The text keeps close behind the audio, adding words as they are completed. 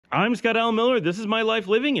I'm Scott Allen Miller. This is my life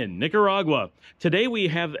living in Nicaragua. Today we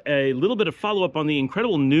have a little bit of follow-up on the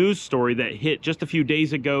incredible news story that hit just a few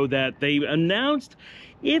days ago that they announced.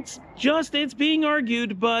 It's being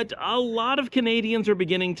argued, but a lot of Canadians are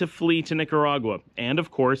beginning to flee to Nicaragua. And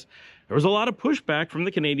of course, there was a lot of pushback from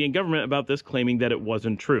the Canadian government about this, claiming that it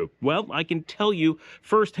wasn't true. Well, I can tell you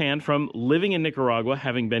firsthand from living in Nicaragua,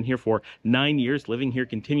 having been here for 9 years, living here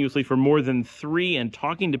continuously for more than 3, and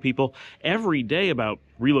talking to people every day about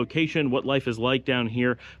relocation, what life is like down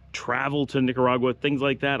here, travel to Nicaragua, things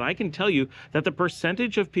like that. I can tell you that the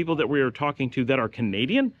percentage of people that we are talking to that are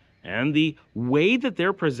Canadian and the way that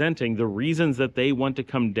they're presenting the reasons that they want to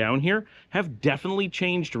come down here have definitely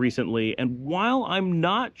changed recently. And while I'm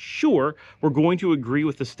not sure we're going to agree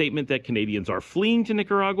with the statement that Canadians are fleeing to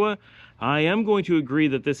Nicaragua, I am going to agree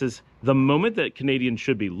that this is the moment that Canadians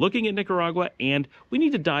should be looking at Nicaragua, and we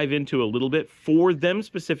need to dive into a little bit for them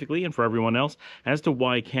specifically and for everyone else as to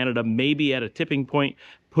why Canada may be at a tipping point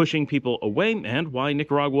pushing people away, and why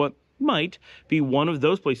Nicaragua might be one of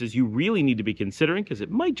those places you really need to be considering, because it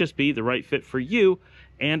might just be the right fit for you,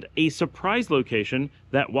 and a surprise location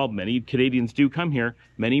that, while many Canadians do come here,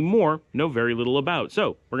 many more know very little about.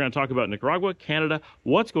 So we're going to talk about Nicaragua, Canada,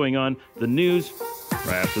 what's going on, the news,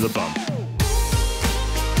 right after the bump.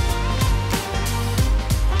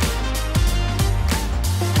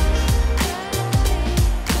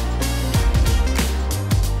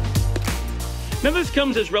 Now, this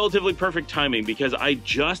comes as relatively perfect timing because I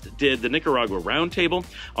just did the Nicaragua Roundtable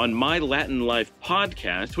on My Latin Life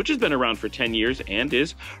podcast, which has been around for 10 years and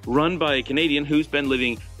is run by a Canadian who's been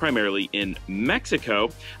living primarily in Mexico,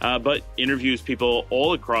 but interviews people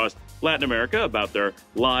all across Latin America about their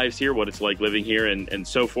lives here, what it's like living here, and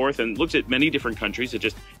so forth, and looks at many different countries. It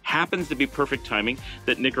just happens to be perfect timing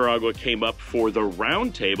that Nicaragua came up for the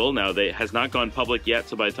roundtable. Now, it has not gone public yet,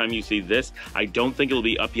 so by the time you see this, I don't think it'll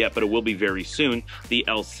be up yet, but it will be very soon. The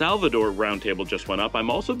El Salvador roundtable just went up. I'm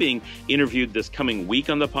also being interviewed this coming week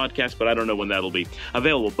on the podcast, but I don't know when that'll be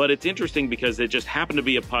available. But it's interesting because it just happened to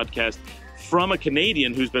be a podcast from a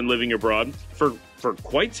Canadian who's been living abroad for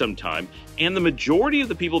quite some time, and the majority of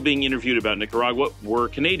the people being interviewed about Nicaragua were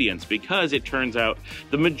Canadians, because it turns out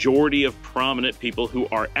the majority of prominent people who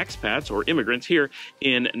are expats or immigrants here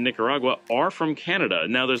in Nicaragua are from Canada.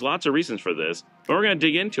 Now, there's lots of reasons for this, but we're going to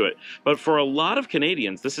dig into it. But for a lot of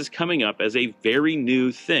Canadians, this is coming up as a very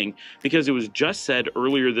new thing, because it was just said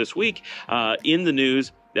earlier this week in the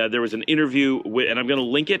news. There was an interview with, and I'm going to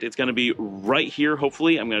link it. It's going to be right here,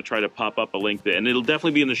 hopefully. I'm going to try to pop up a link, and it'll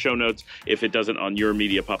definitely be in the show notes if it doesn't on your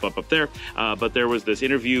media pop up there. But there was this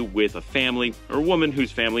interview with a family, or a woman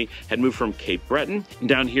whose family had moved from Cape Breton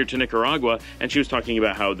down here to Nicaragua, and she was talking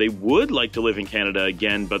about how they would like to live in Canada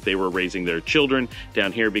again, but they were raising their children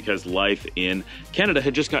down here because life in Canada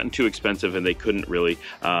had just gotten too expensive, and they couldn't really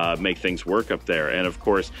make things work up there. And of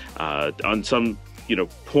course, on some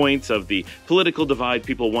points of the political divide,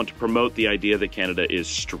 people want to promote the idea that Canada is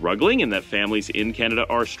struggling and that families in Canada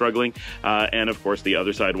are struggling. And of course, the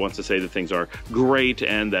other side wants to say that things are great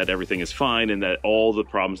and that everything is fine and that all the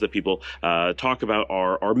problems that people talk about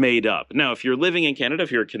are made up. Now, if you're living in Canada,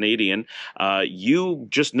 if you're a Canadian, you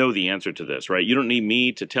just know the answer to this, right? You don't need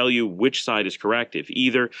me to tell you which side is correct. If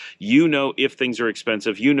either you know if things are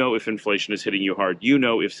expensive, you know if inflation is hitting you hard, you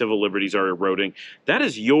know if civil liberties are eroding. That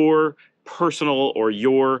is your personal or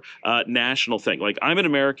your national thing. Like, I'm an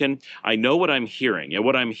American, I know what I'm hearing, and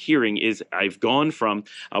what I'm hearing is I've gone from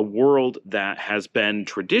a world that has been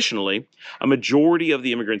traditionally a majority of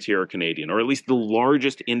the immigrants here are Canadian, or at least the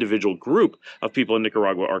largest individual group of people in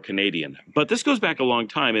Nicaragua are Canadian. But this goes back a long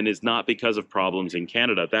time and is not because of problems in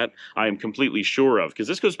Canada. That I am completely sure of, because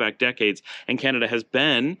this goes back decades, and Canada has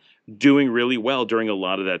been doing really well during a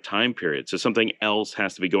lot of that time period. So something else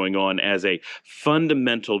has to be going on as a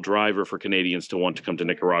fundamental driver for Canadians to want to come to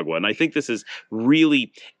Nicaragua. And I think this is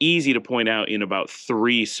really easy to point out in about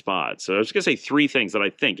 3 spots. So I was going to say 3 things that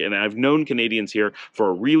I think, and I've known Canadians here for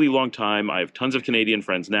a really long time. I have tons of Canadian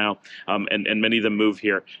friends now, and many of them move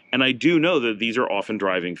here. And I do know that these are often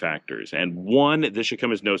driving factors. And one, this should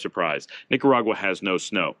come as no surprise: Nicaragua has no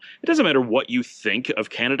snow. It doesn't matter what you think of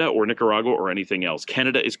Canada or Nicaragua or anything else.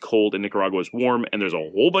 Canada is cold and Nicaragua is warm, and there's a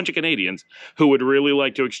whole bunch of Canadians who would really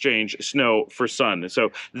like to exchange snow for sun.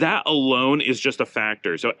 So that alone is just a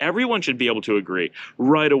factor. So everyone should be able to agree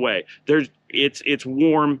right away. It's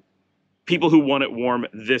warm. People who want it warm,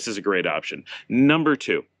 this is a great option. Number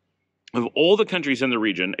 2, of all the countries in the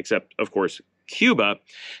region, except, of course, Cuba,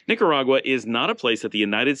 Nicaragua is not a place that the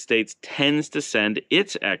United States tends to send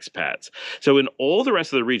its expats. So in all the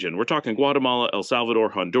rest of the region, we're talking Guatemala, El Salvador,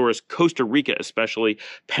 Honduras, Costa Rica especially,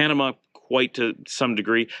 Panama quite to some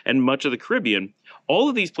degree, and much of the Caribbean, all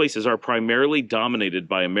of these places are primarily dominated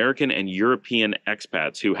by American and European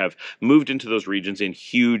expats who have moved into those regions in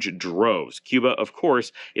huge droves. Cuba, of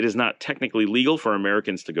course, it is not technically legal for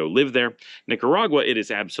Americans to go live there. Nicaragua, it is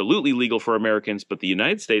absolutely legal for Americans, but the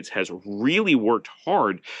United States has really worked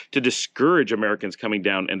hard to discourage Americans coming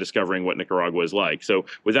down and discovering what Nicaragua is like. So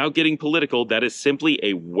without getting political, that is simply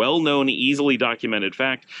a well-known, easily documented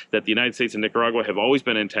fact that the United States and Nicaragua have always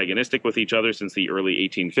been antagonistic with each other since the early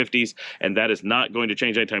 1850s, and that is not going to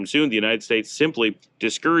change anytime soon. The United States simply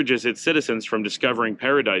discourages its citizens from discovering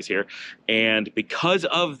paradise here, and because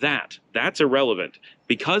of that, that's irrelevant.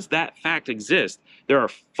 Because that fact exists, there are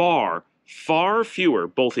far fewer,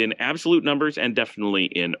 both in absolute numbers and definitely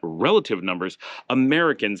in relative numbers,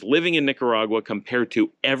 Americans living in Nicaragua compared to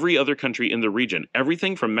every other country in the region.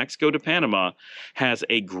 Everything from Mexico to Panama has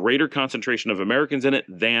a greater concentration of Americans in it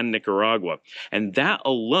than Nicaragua. And that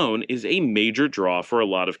alone is a major draw for a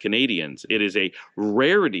lot of Canadians. It is a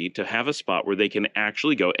rarity to have a spot where they can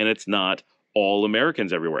actually go, and it's not all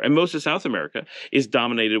Americans everywhere. And most of South America is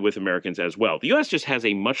dominated with Americans as well. The U.S. just has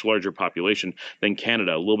a much larger population than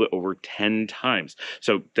Canada, a little bit over 10 times.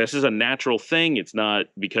 So this is a natural thing. It's not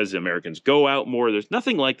because Americans go out more. There's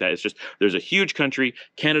nothing like that. It's just there's a huge country.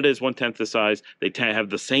 Canada is 1/10 the size. They have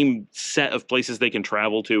the same set of places they can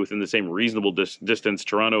travel to within the same reasonable distance.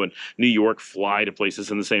 Toronto and New York fly to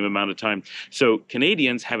places in the same amount of time. So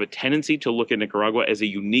Canadians have a tendency to look at Nicaragua as a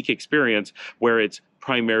unique experience where it's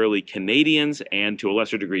primarily Canadians and to a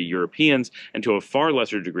lesser degree Europeans and to a far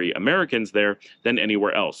lesser degree Americans there than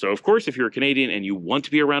anywhere else. So of course, if you're a Canadian and you want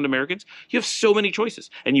to be around Americans, you have so many choices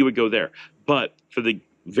and you would go there. But for the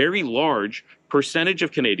very large percentage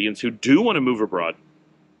of Canadians who do want to move abroad,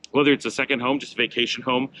 whether it's a second home, just a vacation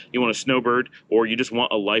home, you want a snowbird, or you just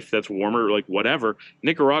want a life that's warmer, like whatever,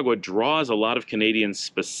 Nicaragua draws a lot of Canadians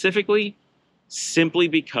specifically simply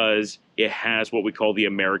because it has what we call the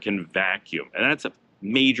American vacuum. And that's a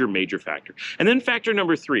major factor. And then factor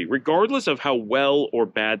number 3, regardless of how well or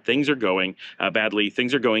bad things are going, badly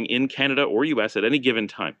things are going in Canada or US at any given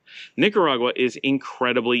time, Nicaragua is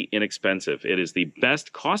incredibly inexpensive. It is the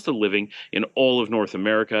best cost of living in all of North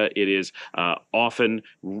America. It is often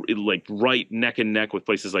like right neck and neck with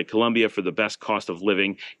places like Colombia for the best cost of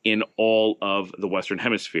living in all of the Western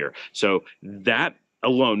Hemisphere. So that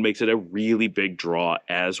alone makes it a really big draw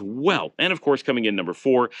as well. And of course, coming in number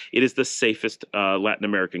 4, it is the safest Latin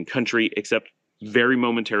American country, except very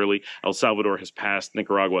momentarily, El Salvador has passed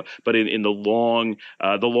Nicaragua. But in the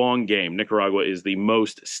long game, Nicaragua is the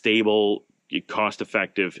most stable,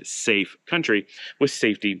 cost-effective, safe country with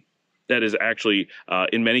safety that is actually,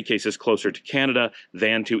 in many cases, closer to Canada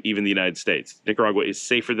than to even the United States. Nicaragua is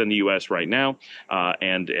safer than the U.S. right now,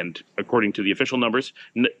 and according to the official numbers,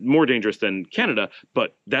 more dangerous than Canada,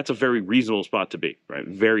 but that's a very reasonable spot to be, right?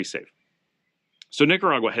 Very safe. So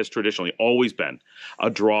Nicaragua has traditionally always been a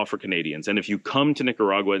draw for Canadians. And if you come to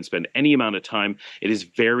Nicaragua and spend any amount of time, it is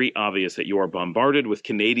very obvious that you are bombarded with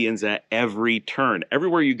Canadians at every turn.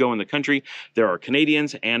 Everywhere you go in the country, there are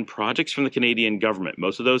Canadians and projects from the Canadian government.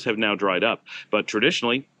 Most of those have now dried up. But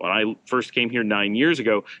traditionally, when I first came here 9 years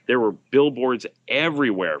ago, there were billboards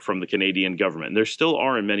everywhere from the Canadian government. And there still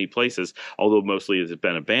are in many places, although mostly it has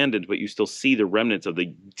been abandoned, but you still see the remnants of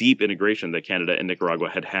the deep integration that Canada and Nicaragua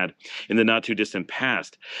had in the not too distant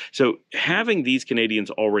past. So having these Canadians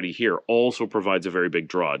already here also provides a very big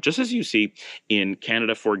draw. Just as you see in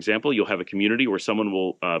Canada, for example, you'll have a community where someone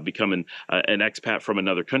will become an expat from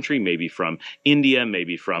another country, maybe from India,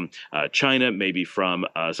 maybe from China, maybe from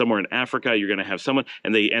somewhere in Africa. You're going to have someone,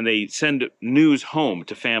 and they send news home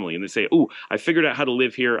to family, and they say, "Oh, I figured out how to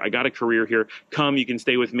live here. I got a career here. Come, you can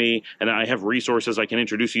stay with me, and I have resources. I can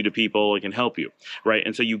introduce you to people. I can help you." Right?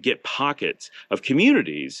 And so you get pockets of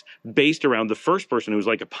communities based around the first person who's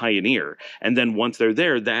like a pioneer, and then once they're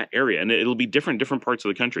there, that area, and it'll be different parts of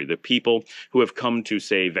the country. The people who have come to,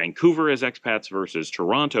 say, Vancouver as expats versus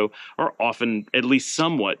Toronto are often at least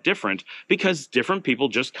somewhat different because different people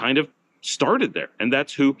just kind of started there, and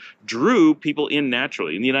that's who drew people in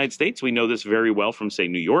naturally. In the United States, we know this very well from, say,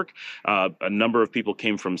 New York. A number of people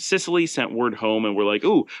came from Sicily, sent word home, and were like,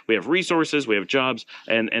 "Ooh, we have resources, we have jobs,"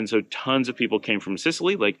 and so tons of people came from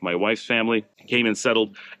Sicily, like my wife's family came and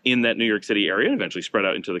settled in that New York City area and eventually spread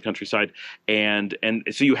out into the countryside. And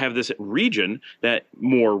so you have this region that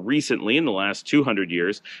more recently, in the last 200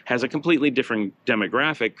 years, has a completely different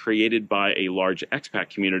demographic created by a large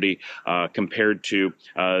expat community compared to,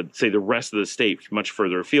 say, the rest of the state much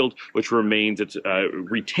further afield, which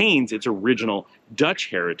retains its original Dutch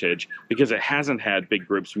heritage because it hasn't had big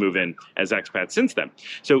groups move in as expats since then.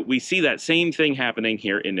 So we see that same thing happening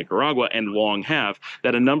here in Nicaragua, and long have,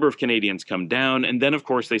 that a number of Canadians come down, and then of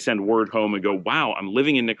course they send word home and go, wow, I'm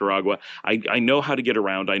living in Nicaragua. I know how to get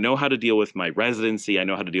around. I know how to deal with my residency. I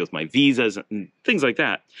know how to deal with my visas and things like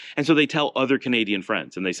that. And so they tell other Canadian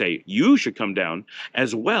friends, and they say, you should come down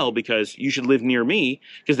as well because you should live near me,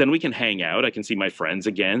 because then we can hang out. I can see my friends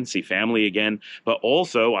again, see family again, but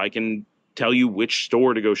also I can tell you which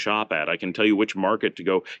store to go shop at. I can tell you which market to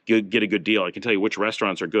go get a good deal. I can tell you which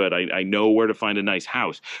restaurants are good. I know where to find a nice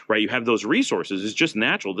house, right? You have those resources. It's just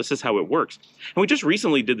natural. This is how it works. And we just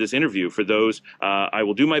recently did this interview. For those, I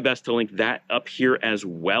will do my best to link that up here as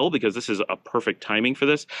well, because this is a perfect timing for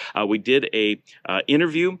this. We did a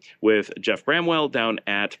interview with Jeff Bramwell down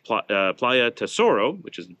at Playa Tesoro,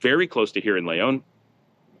 which is very close to here in Leon,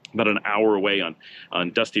 about an hour away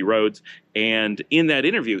on dusty roads. And in that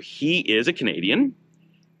interview, he is a Canadian,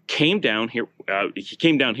 came down here. He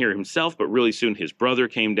came down here himself, but really soon his brother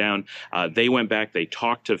came down. They went back. They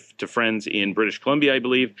talked to friends in British Columbia, I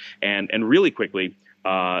believe, and really quickly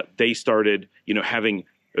they started, having.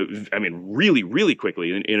 I mean, really, really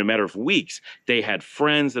quickly, in a matter of weeks, they had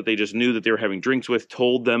friends that they just knew that they were having drinks with,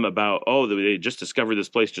 told them about, oh, they just discovered this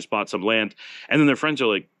place, just bought some land. And then their friends are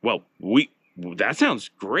like, well, that sounds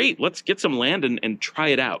great. Let's get some land and try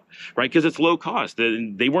it out, right? Because it's low cost.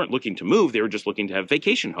 They weren't looking to move. They were just looking to have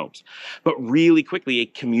vacation homes. But really quickly, a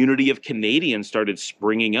community of Canadians started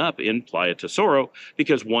springing up in Playa Tesoro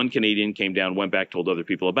because one Canadian came down, went back, told other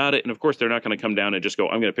people about it. And of course, they're not going to come down and just go,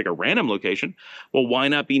 I'm going to pick a random location. Well, why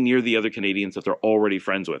not be near the other Canadians that they're already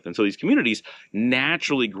friends with? And so these communities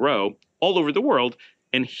naturally grow all over the world.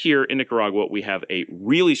 And here in Nicaragua, we have a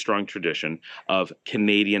really strong tradition of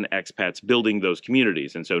Canadian expats building those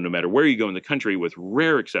communities. And so no matter where you go in the country, with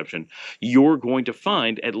rare exception, you're going to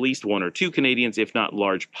find at least one or two Canadians, if not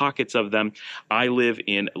large pockets of them. I live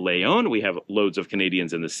in Leon. We have loads of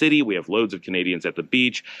Canadians in the city. We have loads of Canadians at the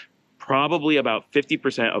beach. Probably about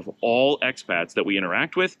 50% of all expats that we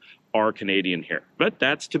interact with are Canadian here. But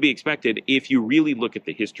that's to be expected if you really look at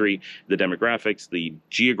the history, the demographics, the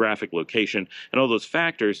geographic location, and all those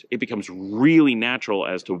factors. It becomes really natural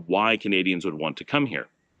as to why Canadians would want to come here.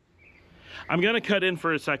 I'm going to cut in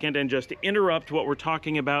for a second and just interrupt what we're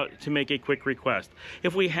talking about to make a quick request.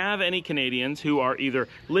 If we have any Canadians who are either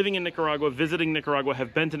living in Nicaragua, visiting Nicaragua,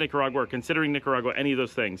 have been to Nicaragua, or considering Nicaragua, any of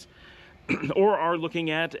those things, or are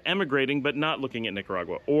looking at emigrating but not looking at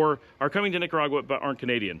Nicaragua, or are coming to Nicaragua but aren't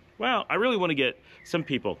Canadian, well, I really want to get some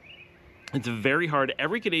people. It's very hard.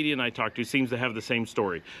 Every Canadian I talk to seems to have the same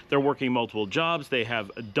story. They're working multiple jobs, they have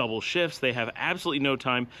double shifts, they have absolutely no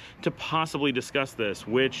time to possibly discuss this,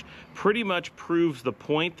 which pretty much proves the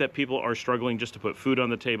point that people are struggling just to put food on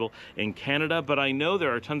the table in Canada. But I know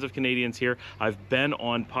there are tons of Canadians here. I've been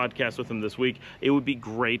on podcasts with them this week. It would be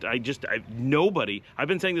great. I've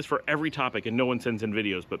been saying this for every topic and no one sends in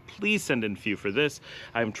videos, but please send in a few for this.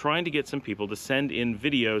 I'm trying to get some people to send in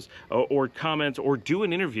videos or comments or do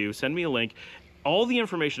an interview. Send me a link. All the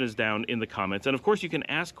information is down in the comments, and of course you can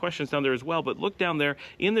ask questions down there as well, but look down there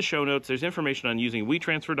in the show notes. There's information on using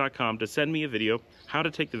WeTransfer.com to send me a video, how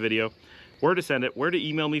to take the video, where to send it, where to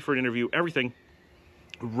email me for an interview, everything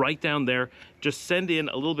right down there. Just send in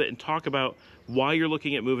a little bit and talk about why you're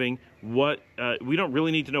looking at moving. We don't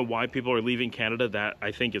really need to know why people are leaving Canada. That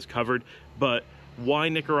I think is covered, but why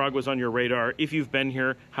Nicaragua's on your radar, if you've been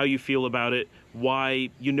here, how you feel about it, why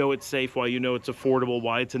you know it's safe, why you know it's affordable,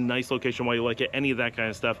 why it's a nice location, why you like it, any of that kind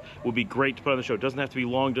of stuff would be great to put on the show. It doesn't have to be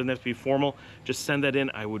long, doesn't have to be formal. Just send that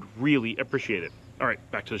in. I would really appreciate it. All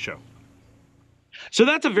right, back to the show. So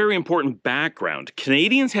that's a very important background.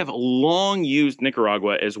 Canadians have long used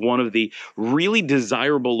Nicaragua as one of the really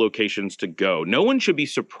desirable locations to go. No one should be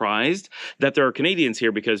surprised that there are Canadians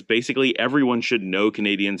here because basically everyone should know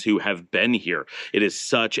Canadians who have been here. It is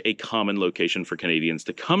such a common location for Canadians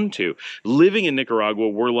to come to. Living in Nicaragua,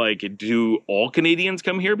 we're like, do all Canadians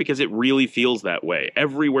come here? Because it really feels that way.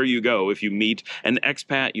 Everywhere you go, if you meet an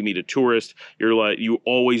expat, you meet a tourist, you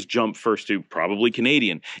always jump first to probably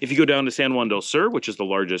Canadian. If you go down to San Juan del Sur, which is the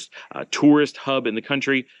largest tourist hub in the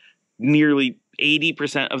country, nearly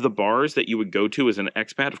 80% of the bars that you would go to as an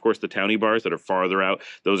expat, of course, the townie bars that are farther out,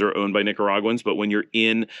 those are owned by Nicaraguans. But when you're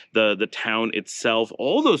in the town itself,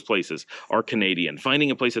 all those places are Canadian. Finding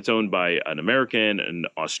a place that's owned by an American, an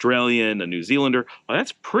Australian, a New Zealander, well,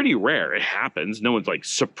 that's pretty rare. It happens. No one's like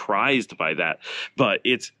surprised by that, but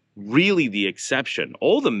it's really the exception.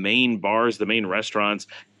 All the main bars, the main restaurants,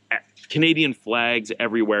 Canadian flags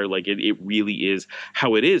everywhere. Like it really is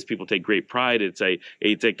how it is. People take great pride. It's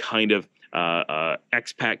a kind of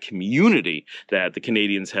expat community that the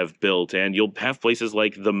Canadians have built, and you'll have places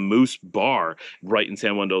like the Moose Bar right in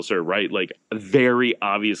San Juan del Sur, right? Like very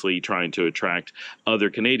obviously trying to attract other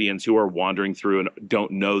Canadians who are wandering through and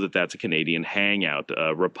don't know that that's a Canadian hangout.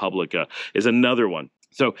 Republica is another one.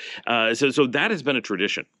 So that has been a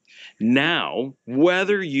tradition. Now,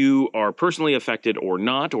 whether you are personally affected or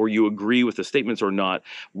not, or you agree with the statements or not,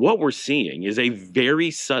 what we're seeing is a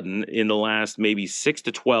very sudden in the last maybe 6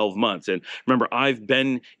 to 12 months. And remember, I've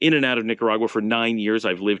been in and out of Nicaragua for 9 years.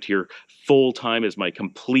 I've lived here full time as my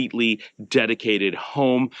completely dedicated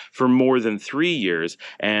home for more than 3 years.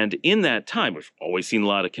 And in that time, we've always seen a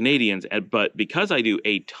lot of Canadians, but because I do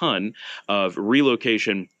a ton of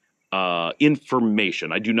relocation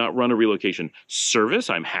information. I do not run a relocation service.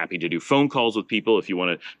 I'm happy to do phone calls with people if you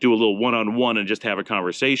want to do a little one-on-one and just have a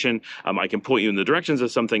conversation. I can point you in the directions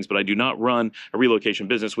of some things, but I do not run a relocation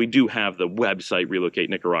business. We do have the website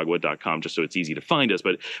relocatenicaragua.com just so it's easy to find us,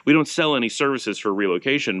 but we don't sell any services for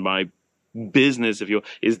relocation. My business, if you will,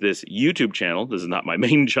 is this YouTube channel. This is not my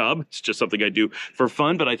main job. It's just something I do for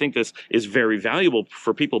fun, but I think this is very valuable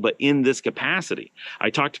for people. But in this capacity, I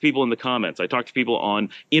talk to people in the comments. I talk to people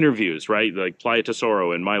on interviews, right? Like Playa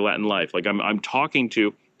Tesoro and My Latin Life. Like I'm talking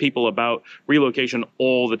to people about relocation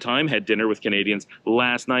all the time. Had dinner with Canadians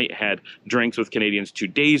last night, had drinks with Canadians 2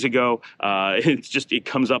 days ago. It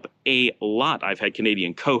comes up a lot. I've had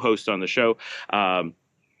Canadian co-hosts on the show.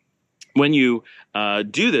 When you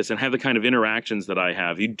do this and have the kind of interactions that I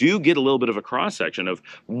have, you do get a little bit of a cross-section of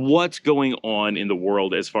what's going on in the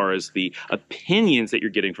world as far as the opinions that you're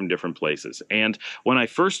getting from different places. And when I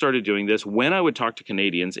first started doing this, when I would talk to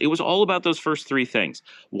Canadians, it was all about those first three things.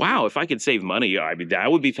 Wow, if I could save money, I mean,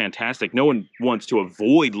 that would be fantastic. No one wants to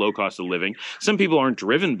avoid low cost of living. Some people aren't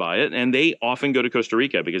driven by it, and they often go to Costa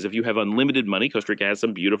Rica because if you have unlimited money, Costa Rica has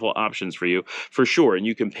some beautiful options for you, for sure. And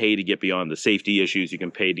you can pay to get beyond the safety issues. You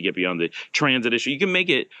can pay to get beyond the transit issue. You can make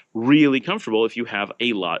it really comfortable if you have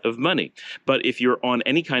a lot of money. But if you're on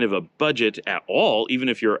any kind of a budget at all, even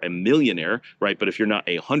if you're a millionaire, right? But if you're not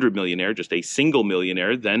 100 millionaire, just a single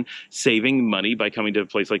millionaire, then saving money by coming to a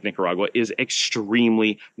place like Nicaragua is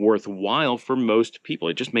extremely worthwhile for most people.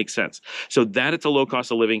 It just makes sense. So that it's a low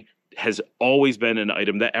cost of living has always been an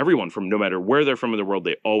item that everyone, from no matter where they're from in the world,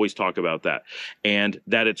 they always talk about that. And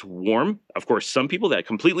that it's warm. Of course, some people that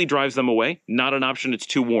completely drives them away. Not an option. It's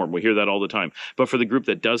too warm. We hear that all the time. But for the group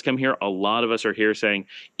that does come here, a lot of us are here saying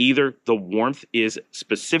either the warmth is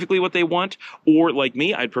specifically what they want, or like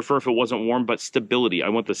me, I'd prefer if it wasn't warm, but stability. I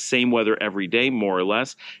want the same weather every day, more or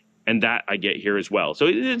less. And that I get here as well. So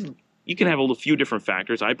you can have a few different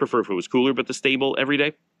factors. I prefer if it was cooler, but the stable every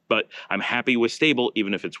day. But I'm happy with stable,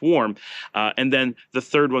 even if it's warm. And then the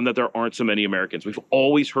third one, that there aren't so many Americans. We've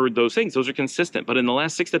always heard those things. Those are consistent. But in the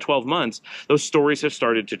last 6 to 12 months, those stories have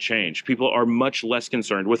started to change. People are much less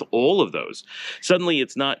concerned with all of those. Suddenly,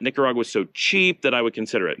 it's not Nicaragua's so cheap that I would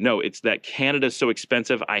consider it. No, it's that Canada's so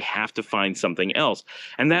expensive, I have to find something else.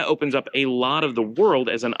 And that opens up a lot of the world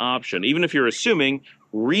as an option. Even if you're assuming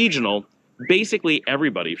regional, basically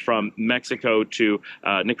everybody from Mexico to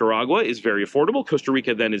Nicaragua is very affordable. Costa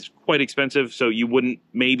Rica then is quite expensive, so you wouldn't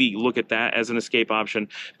maybe look at that as an escape option.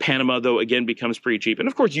 Panama, though, again, becomes pretty cheap. And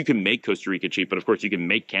of course, you can make Costa Rica cheap, but of course, you can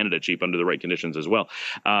make Canada cheap under the right conditions as well.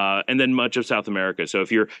 And then much of South America. So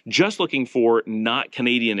if you're just looking for not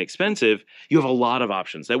Canadian expensive, you have a lot of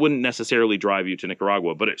options. That wouldn't necessarily drive you to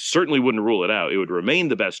Nicaragua, but it certainly wouldn't rule it out. It would remain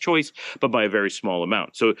the best choice, but by a very small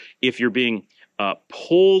amount. So if you're being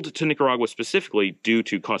pulled to Nicaragua specifically due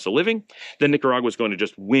to cost of living, then Nicaragua is going to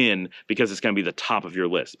just win because it's going to be the top of your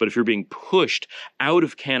list. But if you're being pushed out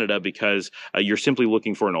of Canada because you're simply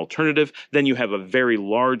looking for an alternative, then you have a very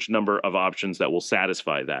large number of options that will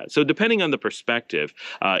satisfy that. So depending on the perspective,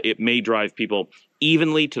 it may drive people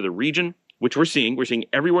evenly to the region, which we're seeing. We're seeing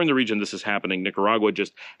everywhere in the region this is happening. Nicaragua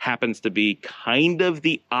just happens to be kind of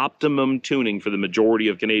the optimum tuning for the majority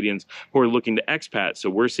of Canadians who are looking to expat. So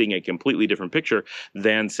we're seeing a completely different picture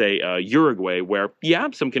than, say, Uruguay, where, yeah,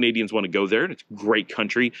 some Canadians want to go there. It's a great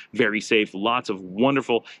country, very safe, lots of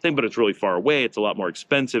wonderful things, but it's really far away. It's a lot more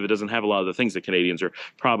expensive. It doesn't have a lot of the things that Canadians are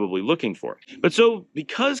probably looking for. But so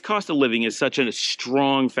because cost of living is such a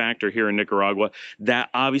strong factor here in Nicaragua, that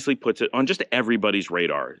obviously puts it on just everybody's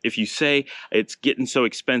radar. If you say, it's getting so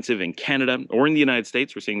expensive in Canada or in the United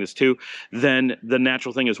States, we're seeing this too, then the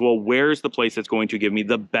natural thing is, well, where's the place that's going to give me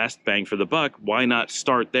the best bang for the buck? Why not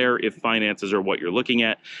start there if finances are what you're looking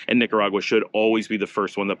at? And Nicaragua should always be the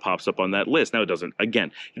first one that pops up on that list. Now, it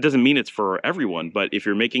doesn't mean it's for everyone, but if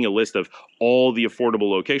you're making a list of all the affordable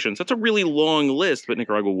locations, that's a really long list, but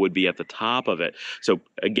Nicaragua would be at the top of it. So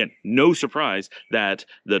again, no surprise that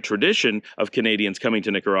the tradition of Canadians coming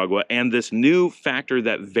to Nicaragua and this new factor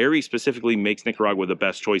that very specifically makes Nicaragua the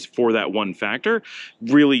best choice for that one factor,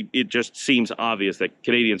 really, it just seems obvious that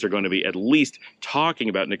Canadians are going to be at least talking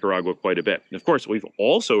about Nicaragua quite a bit. And of course, we've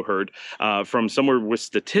also heard from somewhere with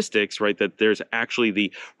statistics, right, that there's actually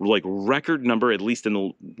the record number, at least in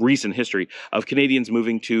the recent history, of Canadians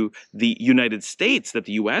moving to the United States, that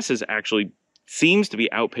the U.S. is actually seems to be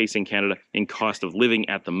outpacing Canada in cost of living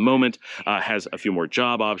at the moment, has a few more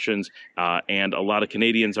job options, and a lot of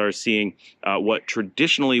Canadians are seeing what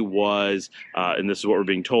traditionally was, and this is what we're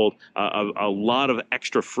being told, a lot of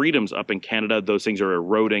extra freedoms up in Canada. Those things are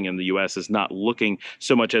eroding, and the U.S. is not looking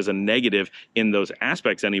so much as a negative in those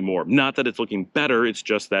aspects anymore. Not that it's looking better, it's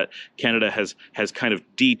just that Canada has kind of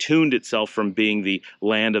detuned itself from being the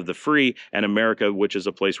land of the free, and America, which is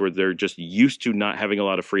a place where they're just used to not having a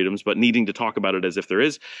lot of freedoms, but needing to talk about it as if there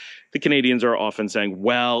is. The Canadians are often saying,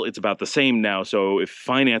 well, it's about the same now, so if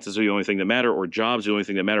finances are the only thing that matter or jobs are the only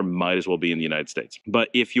thing that matter, might as well be in the United States. But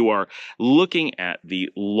if you are looking at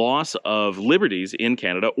the loss of liberties in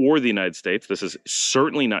Canada or the United States, this is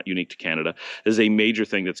certainly not unique to Canada. This is a major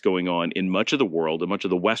thing that's going on in much of the world, in much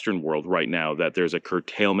of the Western world right now, that there's a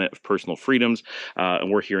curtailment of personal freedoms,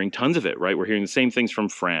 and we're hearing tons of it, right? We're hearing the same things from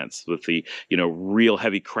France with the, real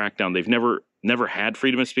heavy crackdown. They've never had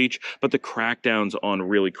freedom of speech, but the crackdowns on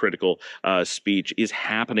really critical speech is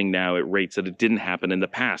happening now at rates that it didn't happen in the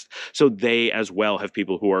past. So they as well have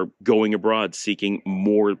people who are going abroad seeking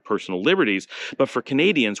more personal liberties. But for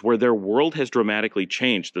Canadians, where their world has dramatically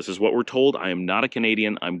changed, this is what we're told. I am not a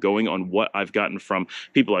Canadian. I'm going on what I've gotten from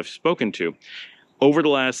people I've spoken to. Over the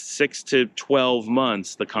last 6 to 12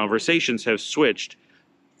 months, the conversations have switched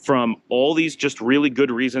from all these just really good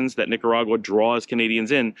reasons that Nicaragua draws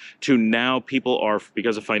Canadians in to now people are,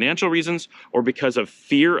 because of financial reasons or because of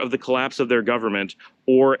fear of the collapse of their government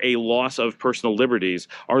or a loss of personal liberties,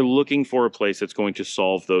 are looking for a place that's going to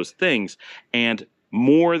solve those things. And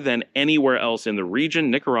more than anywhere else in the region,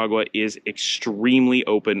 Nicaragua is extremely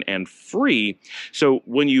open and free. So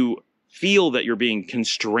when you feel that you're being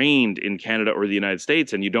constrained in Canada or the United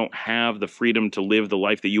States and you don't have the freedom to live the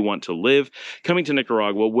life that you want to live, coming to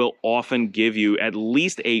Nicaragua will often give you at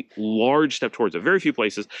least a large step towards it. Very few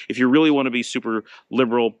places, if you really want to be super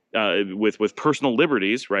liberal with personal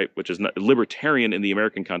liberties, right, which is not libertarian in the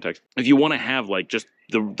American context, if you want to have just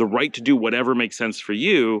the right to do whatever makes sense for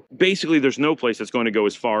you, basically there's no place that's going to go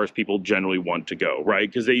as far as people generally want to go, right?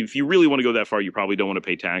 Because if you really want to go that far, you probably don't want to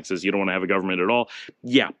pay taxes, you don't want to have a government at all.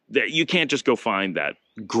 Yeah, you can't just go find that.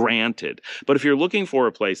 Granted. But if you're looking for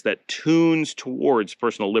a place that tunes towards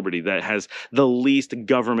personal liberty, that has the least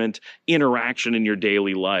government interaction in your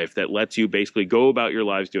daily life, that lets you basically go about your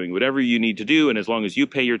lives doing whatever you need to do, and as long as you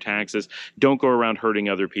pay your taxes, don't go around hurting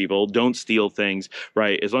other people, don't steal things,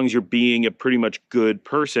 right? As long as you're being a pretty much good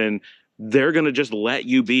person, they're going to just let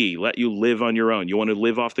you live on your own. You want to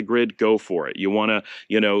live off the grid? Go for it. You want to,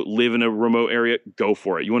 live in a remote area? Go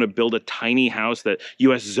for it. You want to build a tiny house that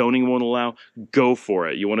U.S. zoning won't allow? Go for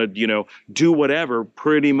it. You want to, do whatever,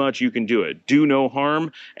 pretty much you can do it. Do no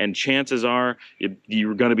harm, and chances are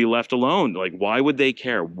you're going to be left alone. Why would they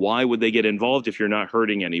care? Why would they get involved if you're not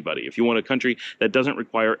hurting anybody? If you want a country that doesn't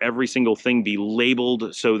require every single thing be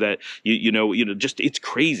labeled so that, just it's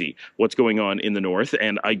crazy what's going on in the North,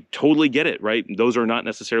 and I totally get it, right? Those are not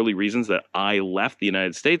necessarily reasons that I left the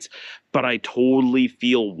United States, but I totally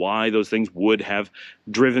feel why those things would have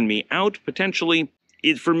driven me out potentially.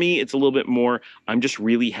 For me, it's a little bit more, I'm just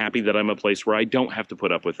really happy that I'm a place where I don't have to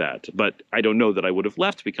put up with that. But I don't know that I would have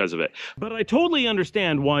left because of it. But I totally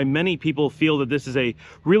understand why many people feel that this is a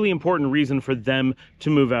really important reason for them to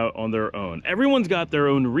move out on their own. Everyone's got their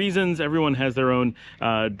own reasons. Everyone has their own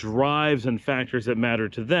drives and factors that matter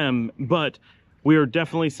to them. But we are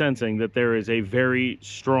definitely sensing that there is a very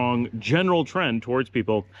strong general trend towards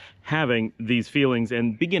people having these feelings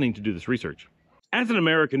and beginning to do this research. As an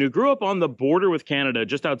American who grew up on the border with Canada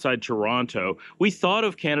just outside Toronto, we thought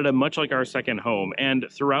of Canada much like our second home, and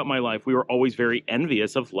throughout my life we were always very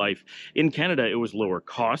envious of life in Canada. It was lower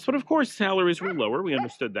cost, but of course salaries were lower, we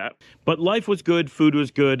understood that. But life was good, food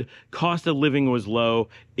was good, cost of living was low.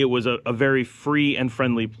 It was a very free and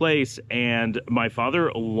friendly place, and my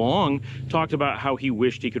father long talked about how he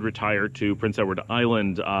wished he could retire to Prince Edward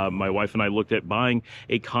Island. My wife and I looked at buying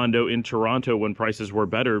a condo in Toronto when prices were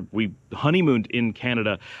better. We honeymooned in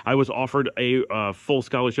Canada. I was offered a full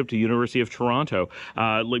scholarship to University of Toronto.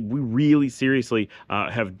 Like, we really seriously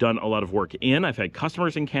have done a lot of work I've had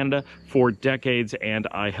customers in Canada for decades, and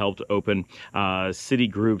I helped open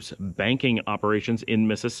Citigroup's banking operations in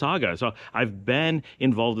Mississauga. So I've been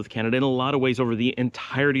involved with Canada in a lot of ways over the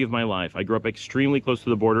entirety of my life. I grew up extremely close to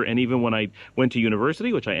the border, and even when I went to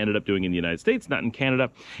university, which I ended up doing in the United States, not in Canada,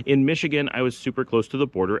 in Michigan, I was super close to the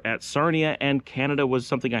border at Sarnia, and Canada was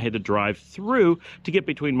something I had to drive through to get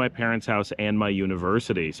between my parents' house and my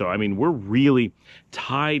university. So, I mean, we're really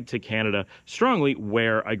tied to Canada strongly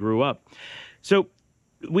where I grew up. So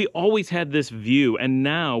we always had this view, and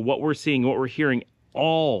now what we're seeing, what we're hearing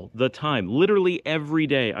all the time, literally every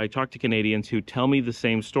day, I talk to Canadians who tell me the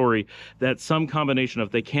same story, that some combination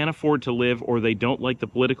of they can't afford to live, or they don't like the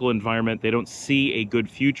political environment, they don't see a good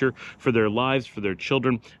future for their lives, for their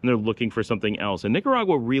children, and they're looking for something else. And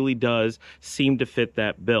Nicaragua really does seem to fit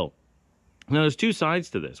that bill. Now, there's two sides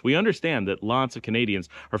to this. We understand that lots of Canadians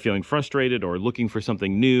are feeling frustrated or looking for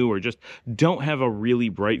something new, or just don't have a really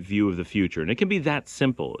bright view of the future. And it can be that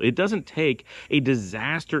simple. It doesn't take a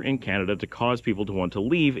disaster in Canada to cause people to want to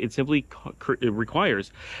leave. It simply it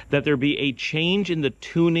requires that there be a change in the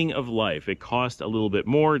tuning of life. It costs a little bit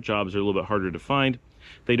more. Jobs are a little bit harder to find.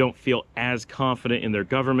 They don't feel as confident in their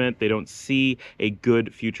government. They don't see a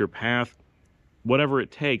good future path. Whatever it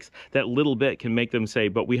takes, that little bit can make them say,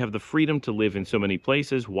 but we have the freedom to live in so many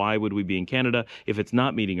places. Why would we be in Canada if it's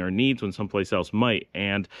not meeting our needs when someplace else might?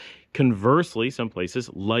 And conversely, some places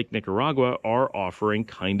like Nicaragua are offering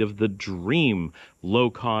kind of the dream: low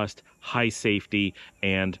cost, high safety,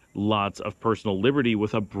 and lots of personal liberty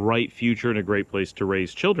with a bright future and a great place to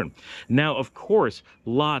raise children. Now, of course,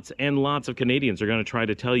 lots and lots of Canadians are going to try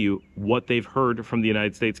to tell you what they've heard from the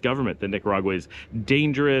United States government, that Nicaragua is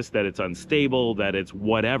dangerous, that it's unstable, that it's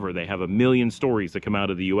whatever. They have a million stories that come out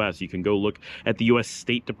of the U.S. You can go look at the U.S.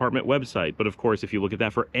 State Department website. But of course, if you look at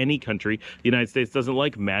that for any country, the United States doesn't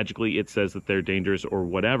like magically it says that they're dangerous or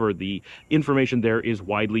whatever. The information there is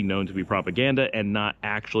widely known to be propaganda and not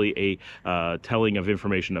actually a telling of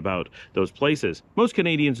information about those places. Most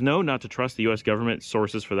Canadians know not to trust the U.S. government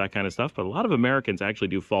sources for that kind of stuff, but a lot of Americans actually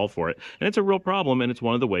do fall for it. And it's a real problem, and it's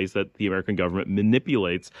one of the ways that the American government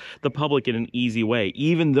manipulates the public in an easy way,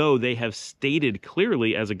 even though they have stated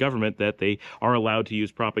clearly as a government that they are allowed to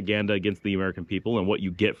use propaganda against the American people, and what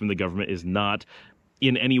you get from the government is not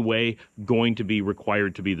in any way going to be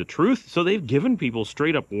required to be the truth. So they've given people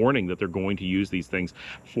straight up warning that they're going to use these things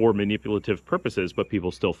for manipulative purposes, but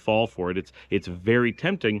people still fall for it. It's very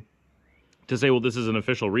tempting to say, well, this is an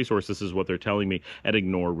official resource, this is what they're telling me, and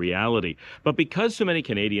ignore reality. But because so many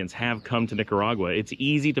Canadians have come to Nicaragua, it's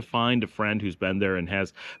easy to find a friend who's been there and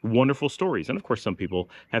has wonderful stories. And of course, some people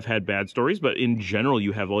have had bad stories, but in general,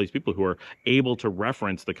 you have all these people who are able to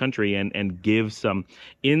reference the country and give some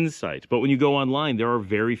insight. But when you go online, there are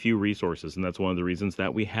very few resources, and that's one of the reasons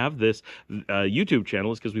that we have this YouTube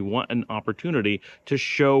channel, is because we want an opportunity to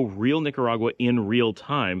show real Nicaragua in real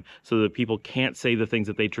time so that people can't say the things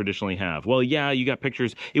that they traditionally have. Well, yeah, you got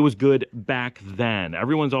pictures. It was good back then.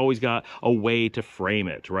 Everyone's always got a way to frame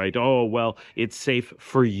it, right? Oh, well, it's safe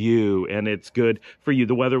for you and it's good for you.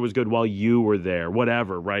 The weather was good while you were there,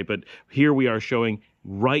 whatever, right? But here we are showing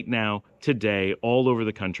right now, today, all over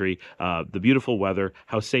the country, the beautiful weather,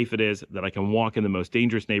 how safe it is, that I can walk in the most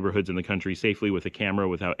dangerous neighborhoods in the country safely with a camera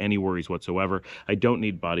without any worries whatsoever. I don't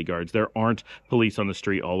need bodyguards. There aren't police on the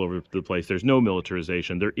street all over the place. There's no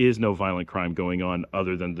militarization. There is no violent crime going on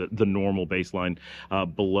other than the normal baseline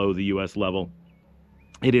below the U.S. level.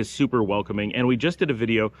 It is super welcoming, and we just did a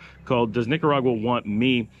video called Does Nicaragua Want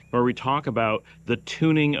Me?, where we talk about the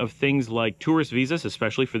tuning of things like tourist visas,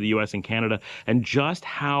 especially for the U.S. and Canada, and just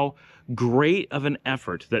how great of an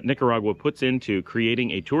effort that Nicaragua puts into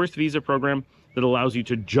creating a tourist visa program that allows you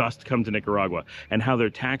to just come to Nicaragua, and how their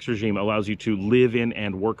tax regime allows you to live in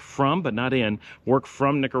and work from, but not in, work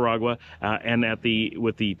from Nicaragua, and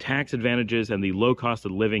with the tax advantages and the low cost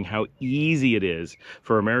of living, how easy it is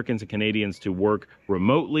for Americans and Canadians to work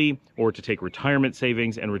remotely or to take retirement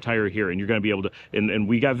savings and retire here. And you're going to be able to, and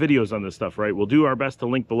we got videos on this stuff, right? We'll do our best to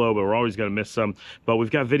link below, but we're always going to miss some. But we've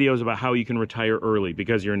got videos about how you can retire early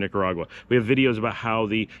because you're in Nicaragua. We have videos about how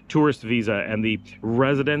the tourist visa and the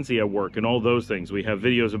residencia work and all those things. We have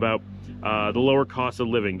videos about the lower cost of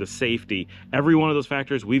living, the safety, every one of those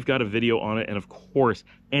factors. We've got a video on it. And of course,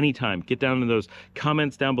 anytime, get down in those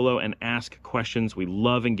comments down below and ask questions. We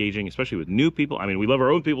love engaging, especially with new people. I mean, we love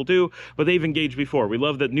our own people too, but they've engaged before. We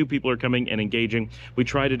love that new people are coming and engaging. We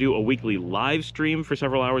try to do a weekly live stream for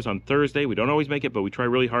several hours on Thursday. We don't always make it, but we try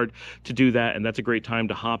really hard to do that. And that's a great time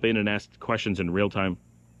to hop in and ask questions in real time.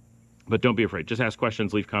 But don't be afraid. Just ask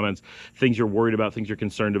questions, leave comments, things you're worried about, things you're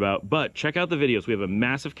concerned about. But check out the videos. We have a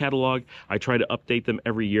massive catalog. I try to update them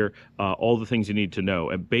every year, all the things you need to know.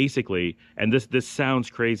 And basically, and this sounds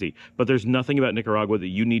crazy, but there's nothing about Nicaragua that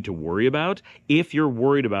you need to worry about. If you're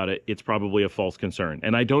worried about it, it's probably a false concern.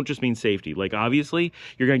 And I don't just mean safety. Like, obviously,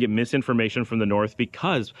 you're going to get misinformation from the North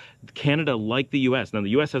because Canada, like the U.S., now the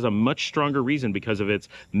U.S. has a much stronger reason because of its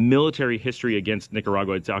military history against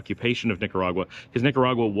Nicaragua, its occupation of Nicaragua, because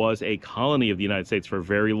Nicaragua was a colony of the United States for a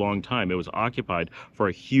very long time. It was occupied for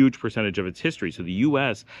a huge percentage of its history. So the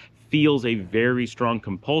U.S. feels a very strong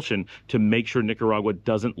compulsion to make sure Nicaragua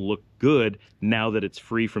doesn't look good now that it's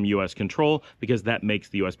free from U.S. control, because that makes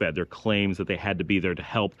the U.S. bad. Their claims that they had to be there to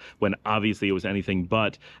help when obviously it was anything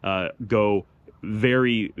but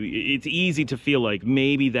it's easy to feel like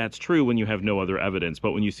maybe that's true when you have no other evidence.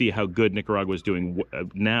 But when you see how good Nicaragua is doing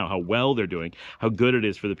now, how well they're doing, how good it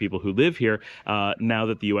is for the people who live here, now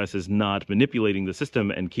that the U.S. is not manipulating the system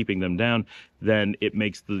and keeping them down, then it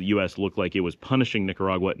makes the U.S. look like it was punishing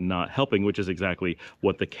Nicaragua, not helping, which is exactly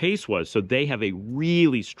what the case was. So they have a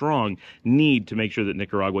really strong need to make sure that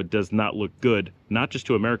Nicaragua does not look good, not just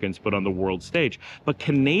to Americans, but on the world stage. But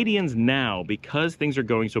Canadians now, because things are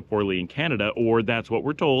going so poorly in Canada, or that's what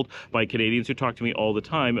we're told by Canadians who talk to me all the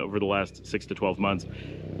time over the last 6 to 12 months,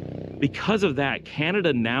 because of that,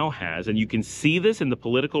 Canada now has, and you can see this in the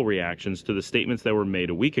political reactions to the statements that were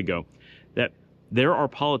made a week ago, that there are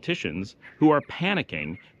politicians who are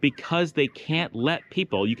panicking because they can't let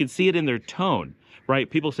people, you can see it in their tone, right?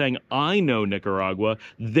 People saying, I know Nicaragua,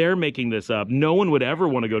 they're making this up. No one would ever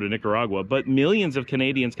want to go to Nicaragua, but millions of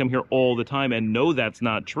Canadians come here all the time and know that's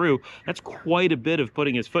not true. That's quite a bit of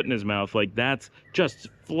putting his foot in his mouth. Like, that's just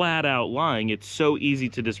flat out lying. It's so easy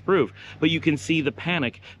to disprove. But you can see the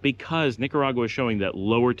panic because Nicaragua is showing that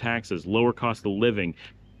lower taxes, lower cost of living,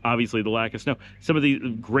 obviously the lack of snow, some of the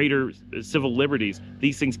greater civil liberties,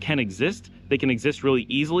 these things can exist. They can exist really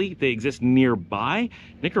easily. They exist nearby.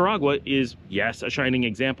 Nicaragua is, yes, a shining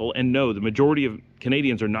example. And no, the majority of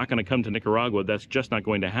Canadians are not going to come to Nicaragua. That's just not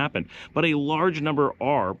going to happen. But a large number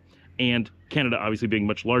are. And Canada, obviously being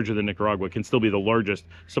much larger than Nicaragua, can still be the largest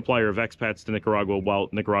supplier of expats to Nicaragua, while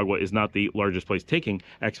Nicaragua is not the largest place taking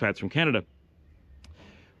expats from Canada.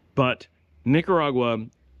 But Nicaragua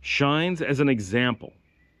shines as an example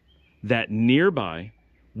that nearby,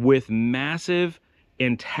 with massive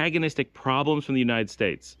antagonistic problems from the United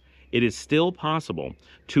States, it is still possible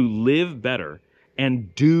to live better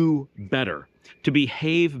and do better, to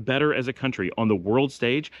behave better as a country on the world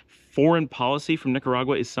stage. Foreign policy from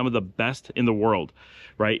Nicaragua is some of the best in the world,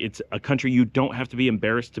 right? It's a country you don't have to be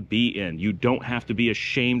embarrassed to be in. You don't have to be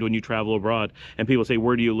ashamed when you travel abroad. And people say,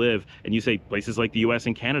 where do you live? And you say places like the US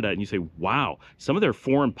and Canada. And you say, wow, some of their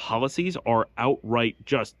foreign policies are outright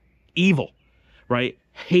just evil, right?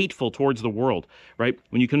 Hateful towards the world, right?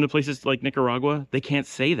 When you come to places like Nicaragua, they can't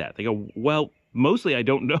say that. They go, well, mostly I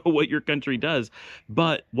don't know what your country does,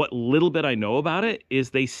 but what little bit I know about it is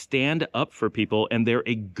they stand up for people and they're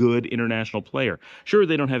a good international player. Sure,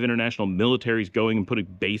 they don't have international militaries going and putting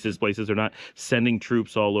bases places. They're not sending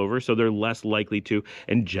troops all over, so they're less likely to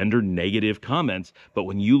engender negative comments. But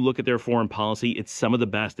when you look at their foreign policy, it's some of the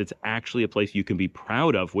best. It's actually a place you can be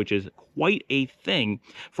proud of, which is quite a thing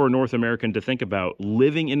for a North American to think about.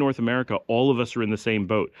 Living in North America, all of us are in the same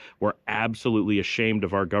boat. We're absolutely ashamed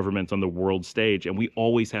of our governments on the world stage. And we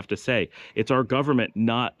always have to say, it's our government,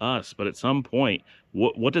 not us. But at some point,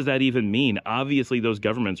 what does that even mean? Obviously, those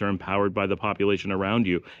governments are empowered by the population around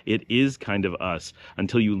you. It is kind of us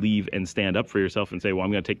until you leave and stand up for yourself and say, well,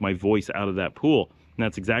 I'm going to take my voice out of that pool.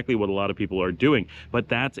 That's exactly what a lot of people are doing. But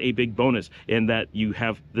that's a big bonus in that you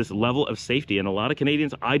have this level of safety. And a lot of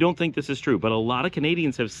Canadians, I don't think this is true, but a lot of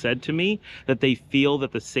Canadians have said to me that they feel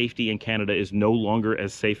that the safety in Canada is no longer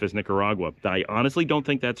as safe as Nicaragua. I honestly don't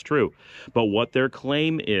think that's true. But what their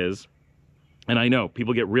claim is, and I know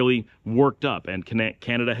people get really worked up, and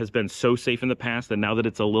Canada has been so safe in the past, and now that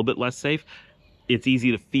it's a little bit less safe, it's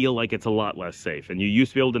easy to feel like it's a lot less safe. And you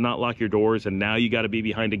used to be able to not lock your doors, and now you got to be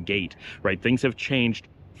behind a gate, right? Things have changed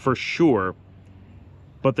for sure.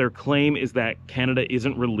 But their claim is that Canada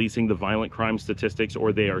isn't releasing the violent crime statistics,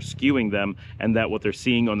 or they are skewing them, and that what they're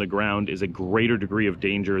seeing on the ground is a greater degree of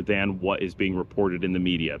danger than what is being reported in the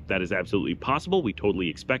media. That is absolutely possible. We totally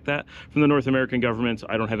expect that from the North American government.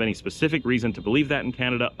 I don't have any specific reason to believe that in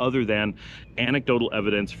Canada other than anecdotal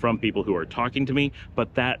evidence from people who are talking to me.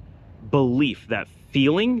 But that belief, that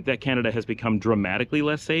feeling that Canada has become dramatically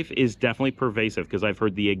less safe is definitely pervasive, because I've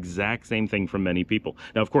heard the exact same thing from many people.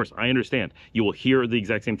 Now, of course, I understand you will hear the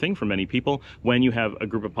exact same thing from many people when you have a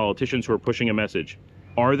group of politicians who are pushing a message.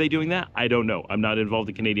 Are they doing that? I don't know. I'm not involved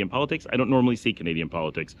in Canadian politics. I don't normally see Canadian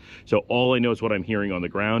politics. So all I know is what I'm hearing on the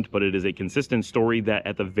ground, but it is a consistent story that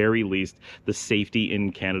at the very least, the safety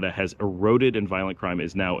in Canada has eroded and violent crime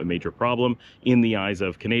is now a major problem in the eyes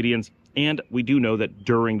of Canadians. And we do know that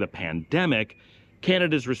during the pandemic,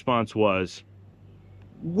 Canada's response was,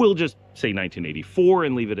 we'll just say 1984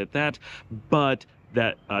 and leave it at that, but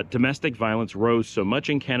that domestic violence rose so much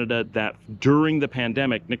in Canada that during the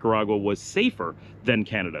pandemic, Nicaragua was safer than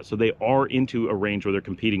Canada. So they are into a range where they're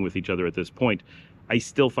competing with each other at this point. I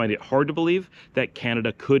still find it hard to believe that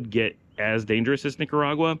Canada could get as dangerous as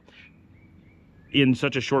Nicaragua in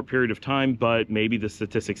such a short period of time, but maybe the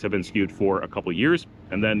statistics have been skewed for a couple years,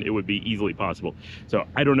 and then it would be easily possible. So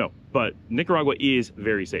I don't know, but Nicaragua is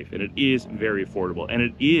very safe, and it is very affordable, and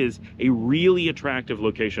it is a really attractive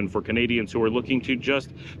location for Canadians who are looking to just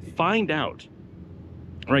find out,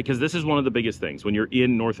 right? Because this is one of the biggest things when you're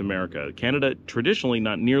in North America. Canada, traditionally,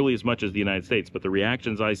 not nearly as much as the United States, but the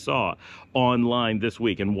reactions I saw online this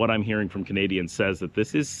week and what I'm hearing from Canadians says that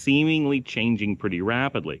this is seemingly changing pretty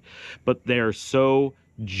rapidly. But they're so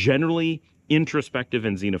generally introspective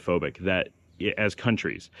and xenophobic that as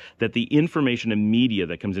countries, that the information and media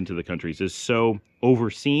that comes into the countries is so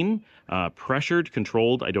overseen, pressured,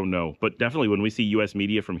 controlled, I don't know. But definitely when we see U.S.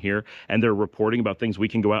 media from here and they're reporting about things, we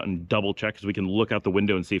can go out and double check because we can look out the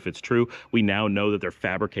window and see if it's true. We now know that they're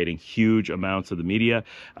fabricating huge amounts of the media,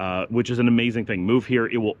 which is an amazing thing. Move here,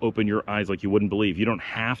 it will open your eyes like you wouldn't believe. You don't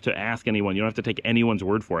have to ask anyone. You don't have to take anyone's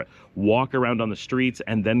word for it. Walk around on the streets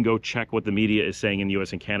and then go check what the media is saying in the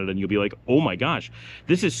U.S. and Canada, and you'll be like, oh my gosh,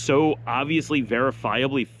 this is so obviously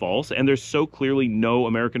verifiably false, and there's so clearly no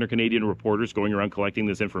American or Canadian reporters going around collecting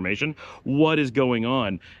this information. What is going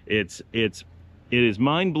on? It is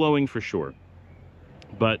mind-blowing for sure.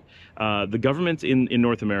 But the governments in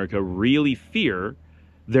North America really fear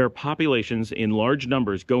their populations in large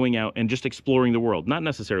numbers going out and just exploring the world. Not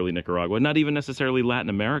necessarily Nicaragua, not even necessarily Latin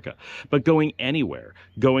America, but going anywhere,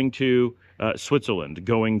 going to Switzerland,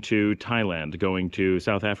 going to Thailand, going to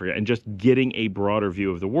South Africa, and just getting a broader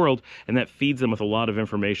view of the world. And that feeds them with a lot of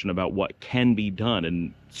information about what can be done.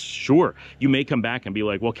 And sure, you may come back and be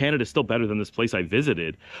like, well, Canada's still better than this place I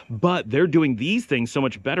visited, but they're doing these things so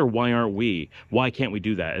much better. Why aren't we? Why can't we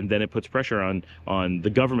do that? And then it puts pressure on the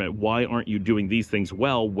government. Why aren't you doing these things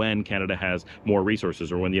well when Canada has more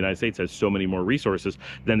resources, or when the United States has so many more resources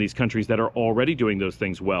than these countries that are already doing those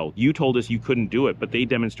things well? You told us you couldn't do it, but they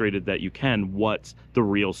demonstrated that you can. What's the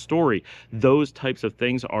real story? Those types of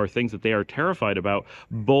things are things that they are terrified about,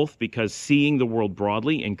 both because seeing the world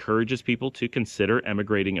broadly encourages people to consider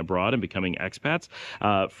emigrating abroad and becoming expats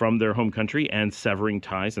from their home country and severing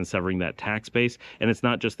ties and severing that tax base. And it's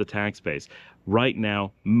not just the tax base. Right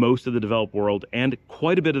now, most of the developed world and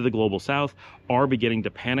quite a bit of the global south are beginning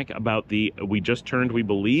to panic about we just turned, we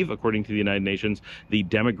believe, according to the United Nations, the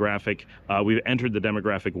demographic, we've entered the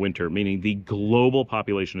demographic winter, meaning the global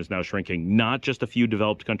population is now shrinking. Not just a few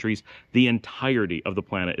developed countries, the entirety of the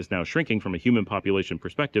planet is now shrinking from a human population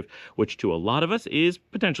perspective, which to a lot of us is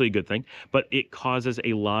potentially a good thing, but it causes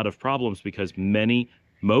a lot of problems because nearly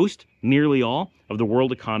all of the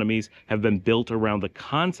world economies have been built around the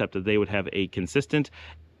concept that they would have a consistent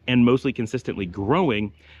and mostly consistently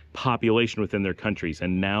growing population within their countries.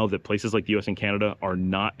 And now that places like the US and Canada are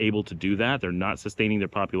not able to do that, they're not sustaining their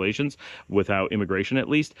populations without immigration at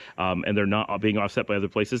least, and they're not being offset by other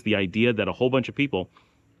places, the idea that a whole bunch of people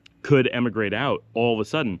could emigrate out all of a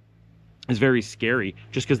sudden is very scary,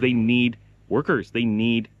 just because they need workers, they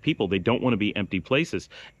need people, they don't want to be empty places.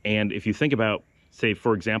 And if you think about say,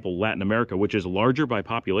 for example, Latin America, which is larger by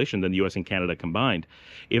population than the US and Canada combined,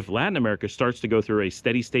 if Latin America starts to go through a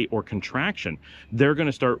steady state or contraction, they're going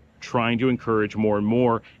to start trying to encourage more and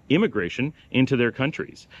more immigration into their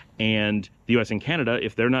countries. And the US and Canada,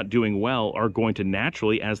 if they're not doing well, are going to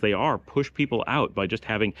naturally, as they are, push people out by just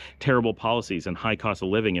having terrible policies and high cost of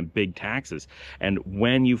living and big taxes. And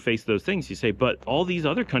when you face those things, you say, but all these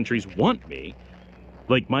other countries want me.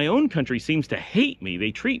 Like, my own country seems to hate me.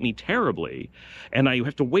 They treat me terribly. And I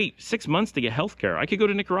have to wait 6 months to get health care. I could go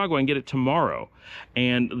to Nicaragua and get it tomorrow.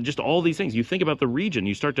 And just all these things. You think about the region.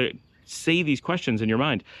 You start to say these questions in your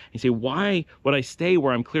mind. You say, why would I stay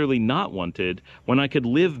where I'm clearly not wanted when I could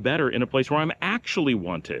live better in a place where I'm actually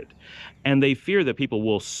wanted? And they fear that people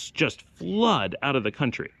will just flood out of the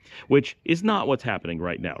country, which is not what's happening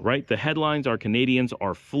right now, right? The headlines are Canadians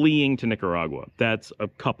are fleeing to Nicaragua. That's a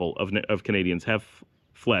couple of Canadians have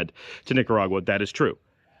fled to Nicaragua. That is true.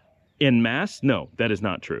 En masse? No, that is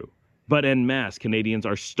not true. But en masse, Canadians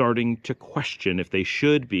are starting to question if they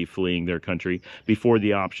should be fleeing their country before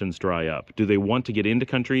the options dry up. Do they want to get into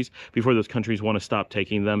countries before those countries want to stop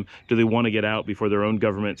taking them? Do they want to get out before their own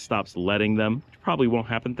government stops letting them? Which probably won't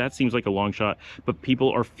happen. That seems like a long shot. But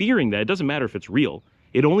people are fearing that. It doesn't matter if it's real.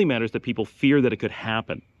 It only matters that people fear that it could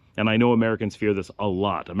happen. And I know Americans fear this a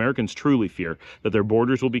lot. Americans truly fear that their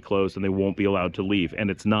borders will be closed and they won't be allowed to leave.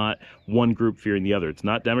 And it's not one group fearing the other. It's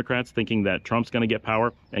not Democrats thinking that Trump's going to get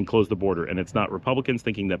power and close the border. And it's not Republicans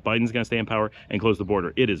thinking that Biden's going to stay in power and close the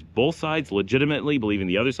border. It is both sides legitimately believing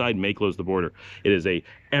the other side may close the border. It is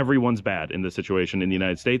everyone's bad in this situation in the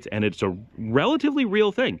United States, and it's a relatively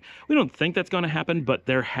real thing. We don't think that's going to happen, but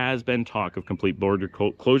there has been talk of complete border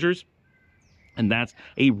closures. And that's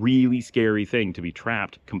a really scary thing, to be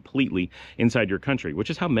trapped completely inside your country, which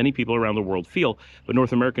is how many people around the world feel. But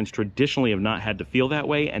North Americans traditionally have not had to feel that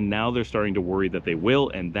way, and now they're starting to worry that they will,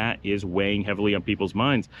 and that is weighing heavily on people's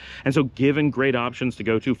minds. And so given great options to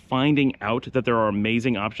go to, finding out that there are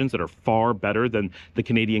amazing options that are far better than the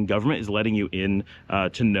Canadian government is letting you in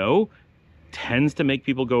to know, tends to make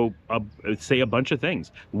people go say a bunch of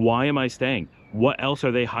things. Why am I staying? What else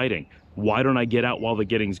are they hiding? Why don't I get out while the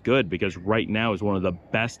getting's good? Because right now is one of the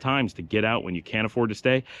best times to get out when you can't afford to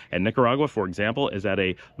stay. And Nicaragua, for example, is at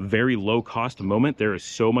a very low cost moment. There is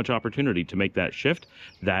so much opportunity to make that shift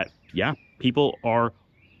that, yeah, people are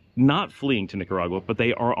not fleeing to Nicaragua, but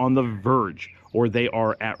they are on the verge, or they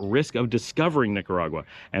are at risk of discovering Nicaragua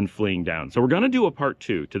and fleeing down. So we're going to do a part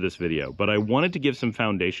 2 to this video, but I wanted to give some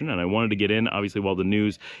foundation, and I wanted to get in, obviously, while the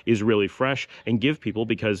news is really fresh, and give people,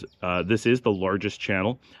 because this is the largest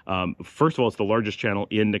channel. First of all, it's the largest channel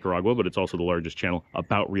in Nicaragua, but it's also the largest channel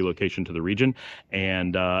about relocation to the region.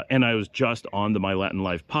 And I was just on the My Latin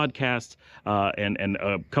Life podcast, and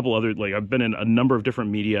a couple other, I've been in a number of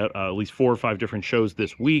different media, at least 4 or 5 different shows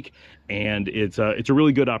this week. And it's a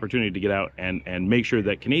really good opportunity to get out and make sure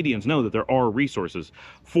that Canadians know that there are resources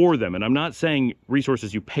for them. And I'm not saying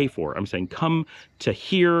resources you pay for. I'm saying come to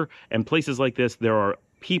here and places like this. There are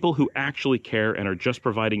people who actually care and are just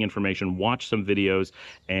providing information. Watch some videos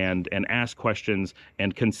and ask questions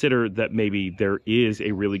and consider that maybe there is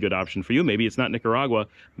a really good option for you. Maybe it's not Nicaragua.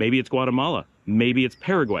 Maybe it's Guatemala. Maybe it's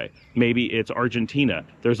Paraguay. Maybe it's Argentina.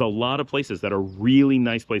 There's a lot of places that are really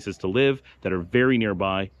nice places to live, that are very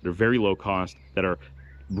nearby, that are very low cost, that are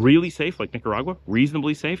really safe, like Nicaragua,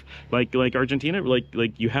 reasonably safe, like Argentina.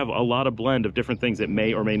 Like you have a lot of blend of different things that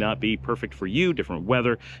may or may not be perfect for you, different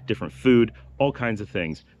weather, different food, all kinds of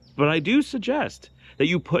things. But I do suggest that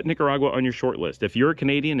you put Nicaragua on your short list. If you're a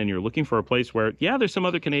Canadian and you're looking for a place where, yeah, there's some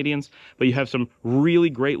other Canadians, but you have some really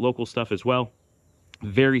great local stuff as well.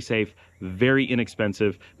 Very safe, very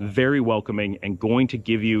inexpensive, very welcoming, and going to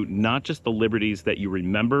give you not just the liberties that you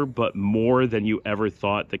remember, but more than you ever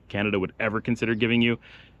thought that Canada would ever consider giving you.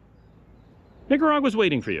 Nicaragua's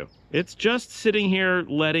waiting for you. It's just sitting here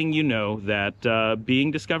letting you know that being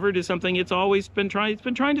discovered is something it's always been trying. It's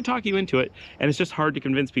been trying to talk you into it, and it's just hard to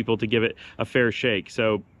convince people to give it a fair shake.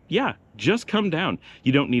 So yeah, just come down.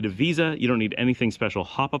 You don't need a visa. You don't need anything special.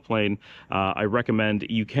 Hop a plane. I recommend,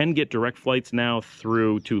 you can get direct flights now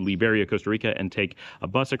through to Liberia, Costa Rica, and take a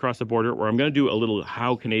bus across the border, where I'm going to do a little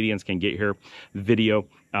how Canadians can get here video.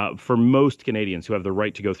 For most Canadians who have the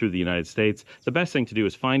right to go through the United States, the best thing to do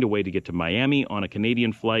is find a way to get to Miami on a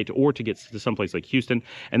Canadian flight, or to get to someplace like Houston,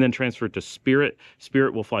 and then transfer to Spirit.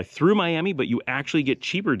 Spirit will fly through Miami, but you actually get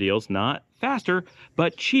cheaper deals, not faster,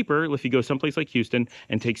 but cheaper if you go someplace like Houston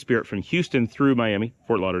and take Spirit from going Houston through Miami,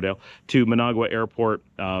 Fort Lauderdale, to Managua Airport,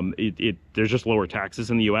 there's just lower taxes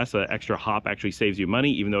in the U.S. An extra hop actually saves you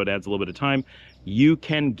money, even though it adds a little bit of time. You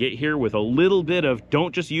can get here with a little bit of,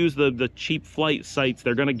 don't just use the cheap flight sites.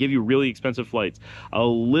 They're going to give you really expensive flights. A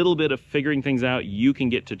little bit of figuring things out. You can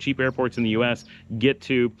get to cheap airports in the U.S., get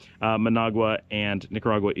to Managua, and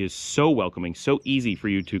Nicaragua is so welcoming, so easy for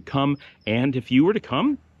you to come. And if you were to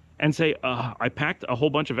come and say, I packed a whole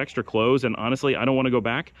bunch of extra clothes and honestly, I don't want to go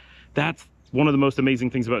back, that's one of the most amazing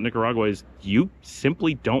things about Nicaragua is you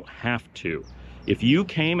simply don't have to. If you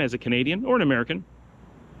came as a Canadian or an American,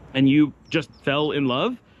 and you just fell in love,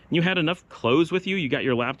 and you had enough clothes with you, you got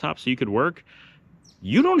your laptop so you could work,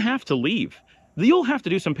 you don't have to leave. You'll have to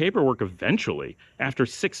do some paperwork eventually. After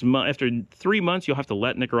 3 months, you'll have to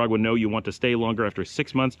let Nicaragua know you want to stay longer. After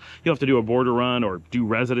 6 months, you'll have to do a border run or do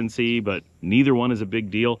residency, but neither one is a big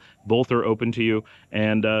deal. Both are open to you,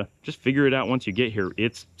 and just figure it out once you get here.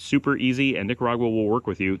 It's super easy, and Nicaragua will work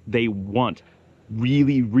with you. They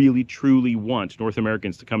really, truly want North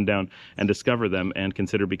Americans to come down and discover them and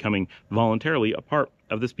consider becoming voluntarily a part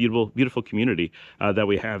of this beautiful community that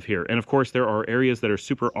we have here. And of course, there are areas that are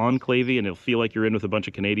super enclavey and it'll feel like you're in with a bunch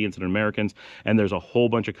of Canadians and Americans. And there's a whole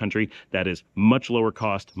bunch of country that is much lower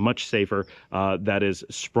cost, much safer, that is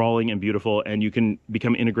sprawling and beautiful. And you can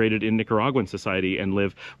become integrated in Nicaraguan society and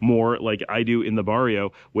live more like I do in the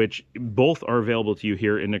barrio, which both are available to you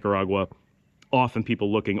here in Nicaragua. Often people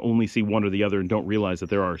looking only see one or the other and don't realize that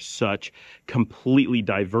there are such completely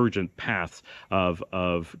divergent paths of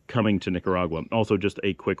coming to Nicaragua. Also, just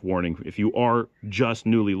a quick warning, if you are just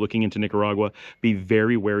newly looking into Nicaragua, be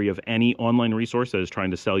very wary of any online resource that is trying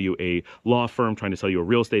to sell you a law firm, trying to sell you a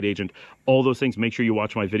real estate agent. All those things, make sure you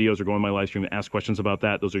watch my videos or go on my live stream and ask questions about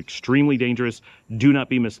that. Those are extremely dangerous. Do not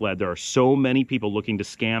be misled. There are so many people looking to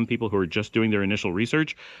scam people who are just doing their initial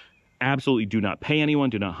research. Absolutely do not pay anyone,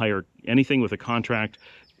 do not hire anything with a contract.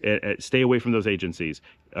 Stay away from those agencies.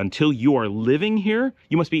 Until you are living here,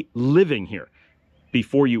 you must be living here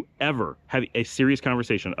before you ever have a serious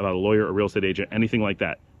conversation about a lawyer, a real estate agent, anything like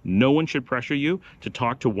that. No one should pressure you to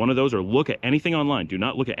talk to one of those or look at anything online. Do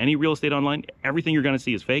not look at any real estate online. Everything you're going to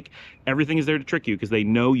see is fake. Everything is there to trick you because they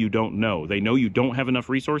know you don't know. They know you don't have enough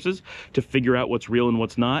resources to figure out what's real and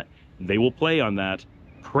what's not. They will play on that,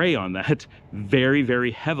 prey on that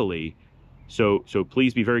very heavily. So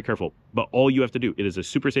please be very careful. But all you have to do, it is a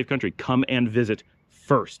super safe country. Come and visit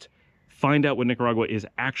first. Find out what Nicaragua is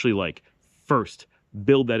actually like first.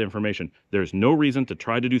 Build that information. There's no reason to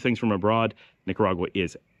try to do things from abroad. Nicaragua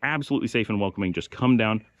is absolutely safe and welcoming. Just come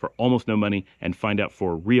down for almost no money and find out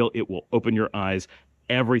for real. It will open your eyes.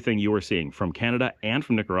 Everything you are seeing from Canada and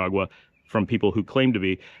from Nicaragua, from people who claim to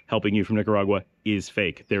be helping you from Nicaragua, is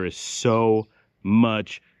fake. There is so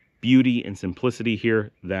much beauty and simplicity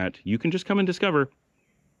here that you can just come and discover,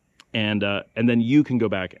 and then you can go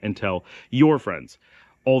back and tell your friends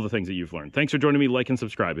all the things that you've learned. Thanks for joining me. Like and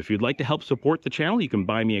subscribe. If you'd like to help support the channel, you can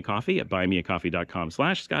buy me a coffee at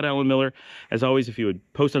buymeacoffee.com/Scott Allen Miller. As always, if you would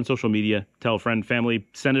post on social media, tell a friend, family,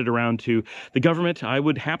 send it around to the government. I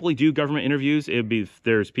would happily do government interviews.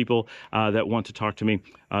 There's people that want to talk to me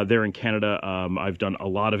there in Canada. I've done a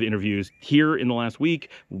lot of interviews here in the last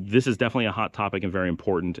week. This is definitely a hot topic and very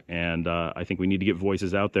important. And I think we need to get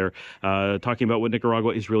voices out there talking about what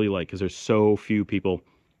Nicaragua is really like, because there's so few people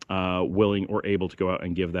willing or able to go out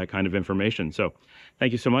and give that kind of information. So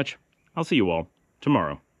thank you so much. I'll see you all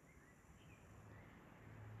tomorrow.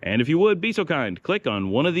 And if you would be so kind, click on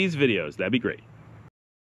one of these videos. That'd be great.